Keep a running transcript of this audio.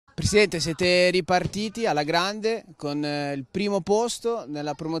Presidente, siete ripartiti alla grande con il primo posto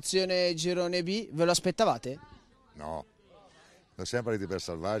nella promozione girone B, ve lo aspettavate? No, siamo sempre lì per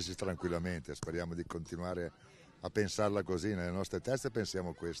salvarci tranquillamente, speriamo di continuare a pensarla così, nelle nostre teste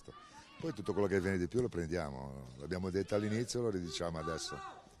pensiamo questo. Poi tutto quello che viene di più lo prendiamo, l'abbiamo detto all'inizio, lo ridiciamo adesso.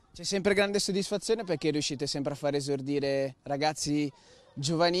 C'è sempre grande soddisfazione perché riuscite sempre a far esordire ragazzi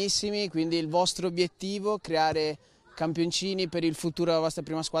giovanissimi, quindi il vostro obiettivo, creare campioncini per il futuro della vostra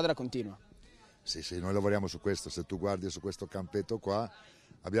prima squadra, continua. Sì, noi lavoriamo su questo, se tu guardi su questo campetto qua,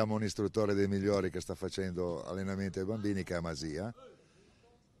 abbiamo un istruttore dei migliori che sta facendo allenamenti ai bambini che è a Masia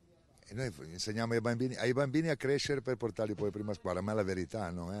e noi insegniamo ai bambini a crescere per portarli poi in prima squadra, ma è la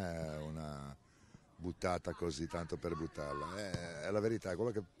verità, non è una buttata così tanto per buttarla, è la verità, è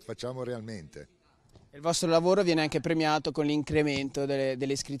quello che facciamo realmente. Il vostro lavoro viene anche premiato con l'incremento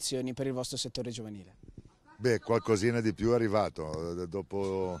delle iscrizioni per il vostro settore giovanile. Beh, qualcosina di più è arrivato,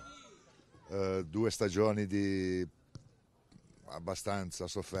 dopo 2 stagioni di abbastanza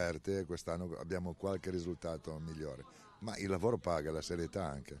sofferte, quest'anno abbiamo qualche risultato migliore, ma il lavoro paga, la serietà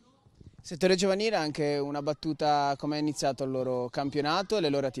anche. Settore giovanile, anche una battuta: come è iniziato il loro campionato e le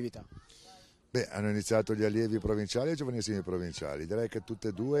loro attività? Beh, hanno iniziato gli allievi provinciali e i giovanissimi provinciali, direi che tutte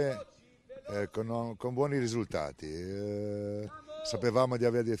e due con buoni risultati. Sapevamo di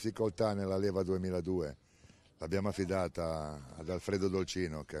avere difficoltà nella leva 2002, l'abbiamo affidata ad Alfredo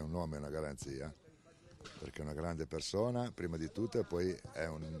Dolcino, che è un nome e una garanzia, perché è una grande persona prima di tutto e poi è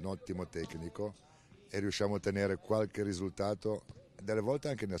un ottimo tecnico e riusciamo a ottenere qualche risultato, delle volte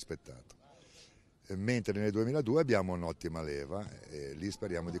anche inaspettato. Mentre nel 2002 abbiamo un'ottima leva e lì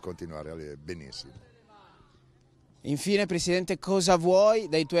speriamo di continuare benissimo. Infine, Presidente, cosa vuoi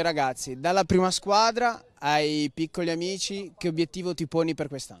dai tuoi ragazzi? Dalla prima squadra ai piccoli amici, che obiettivo ti poni per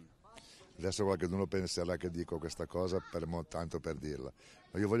quest'anno? Adesso qualcuno penserà che dico questa cosa tanto per dirla,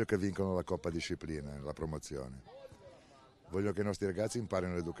 ma io voglio che vincano la Coppa Disciplina, la promozione. Voglio che i nostri ragazzi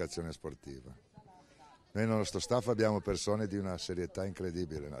imparino l'educazione sportiva. Noi nel nostro staff abbiamo persone di una serietà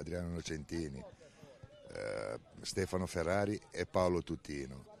incredibile, Adriano Nocentini, Stefano Ferrari e Paolo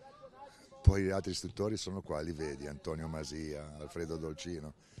Tutino. Poi gli altri istruttori sono qua, li vedi, Antonio Masia, Alfredo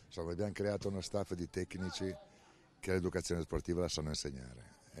Dolcino. Insomma, abbiamo creato uno staff di tecnici che l'educazione sportiva la sanno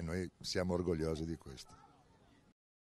insegnare e noi siamo orgogliosi di questo.